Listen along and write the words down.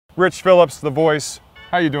Rich Phillips, the voice.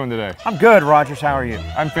 How you doing today? I'm good, Rogers. How are you?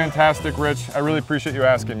 I'm fantastic, Rich. I really appreciate you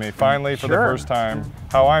asking me. Finally, for the first time,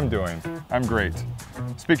 how I'm doing. I'm great.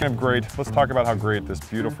 Speaking of great, let's talk about how great this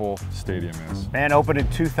beautiful stadium is. Man, opened in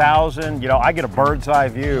 2000. You know, I get a bird's eye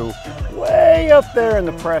view way up there in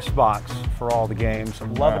the press box for all the games.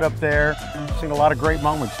 Love it up there. Seen a lot of great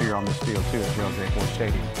moments here on this field too at Gerald J. Ford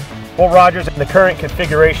Stadium. Well, Rogers, the current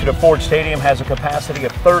configuration of Ford Stadium has a capacity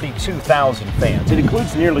of 32,000 fans. It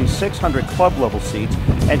includes nearly 600 club-level seats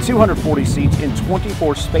and 240 seats in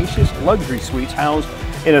 24 spacious luxury suites housed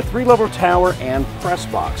in a 3-level tower and press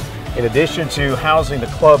box. In addition to housing the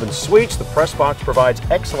club and suites, the press box provides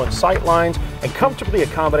excellent sight lines and comfortably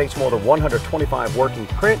accommodates more than 125 working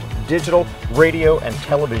print, digital, radio, and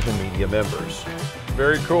television media members.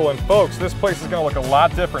 Very cool. And folks, this place is going to look a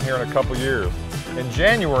lot different here in a couple years. In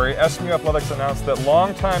January, SMU Athletics announced that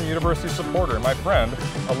longtime university supporter, my friend,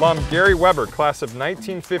 alum Gary Weber, class of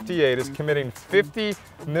 1958, is committing $50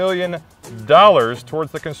 million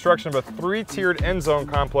towards the construction of a 3-tiered end zone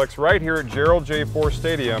complex right here at Gerald J. Ford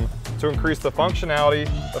Stadium to increase the functionality,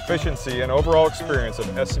 efficiency, and overall experience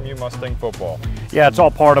of SMU Mustang football. Yeah, it's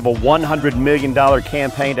all part of a $100 million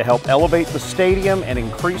campaign to help elevate the stadium and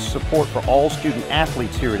increase support for all student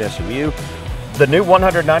athletes here at SMU. The new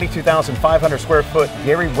 192,500 square foot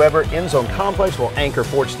Gary Weber end zone complex will anchor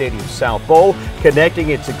Ford Stadium's South Bowl, connecting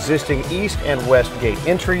its existing east and west gate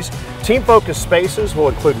entries. Team-focused spaces will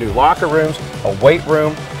include new locker rooms, a weight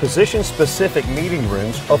room, position-specific meeting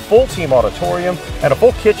rooms, a full team auditorium, and a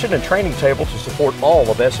full kitchen and training table to support all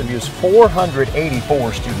of SMU's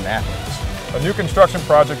 484 student athletes. A new construction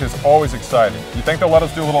project is always exciting. You think they'll let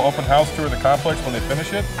us do a little open house tour of the complex when they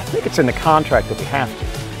finish it? I think it's in the contract that we have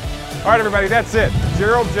to. All right, everybody, that's it.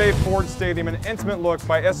 Gerald J. Ford Stadium, an intimate look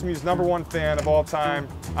by SMU's #1 fan of all time.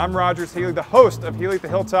 I'm Rogers Healy, the host of Healy at the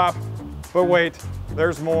Hilltop. But wait,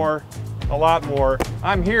 there's more, a lot more.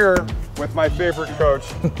 I'm here with my favorite coach,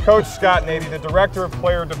 Coach Scott Nady, the Director of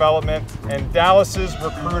Player Development and Dallas's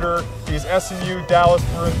recruiter. He's SMU Dallas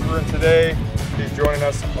through and through, and today he's joining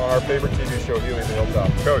us on our favorite TV show, Healy at the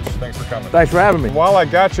Hilltop. Coach, thanks for coming. Thanks for having me. While I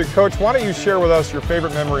got you, Coach, why don't you share with us your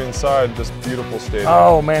favorite memory inside this beautiful stadium?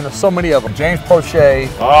 Oh man, there's so many of them. James Prochet.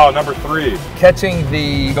 Oh, number 3. Catching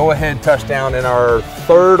the go-ahead touchdown in our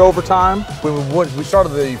 3rd overtime. We started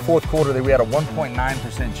the 4th quarter, we had a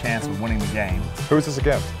 1.9% chance of winning the game. Who's this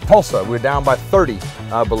against? Tulsa, we were down by 30,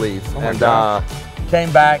 I believe. Oh my gosh.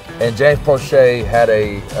 Came back, and James Prochet had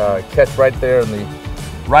a catch right there,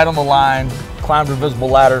 right on the line, climbed an invisible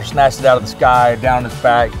ladder, snatched it out of the sky, down his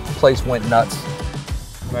back, place went nuts.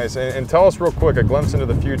 Nice, and tell us real quick, a glimpse into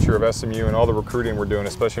the future of SMU and all the recruiting we're doing,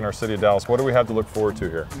 especially in our city of Dallas. What do we have to look forward to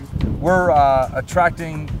here? We're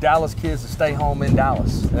attracting Dallas kids to stay home in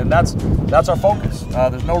Dallas, and that's our focus.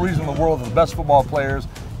 There's no reason in the world that the best football players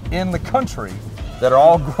in the country that are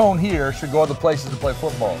all grown here should go other places to play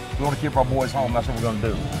football. We want to keep our boys home, that's what we're going to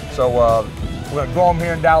do. So we're going to grow them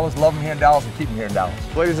here in Dallas, love them here in Dallas, and keep them here in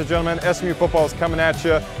Dallas. Ladies and gentlemen, SMU football is coming at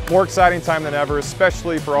you. More exciting time than ever,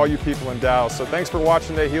 especially for all you people in Dallas. So thanks for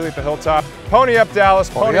watching today, Healy at the Hilltop. Pony up,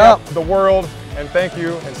 Dallas, pony up the world, and thank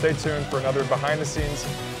you, and stay tuned for another behind-the-scenes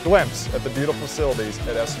glimpse at the beautiful facilities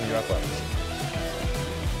at SMU Athletics.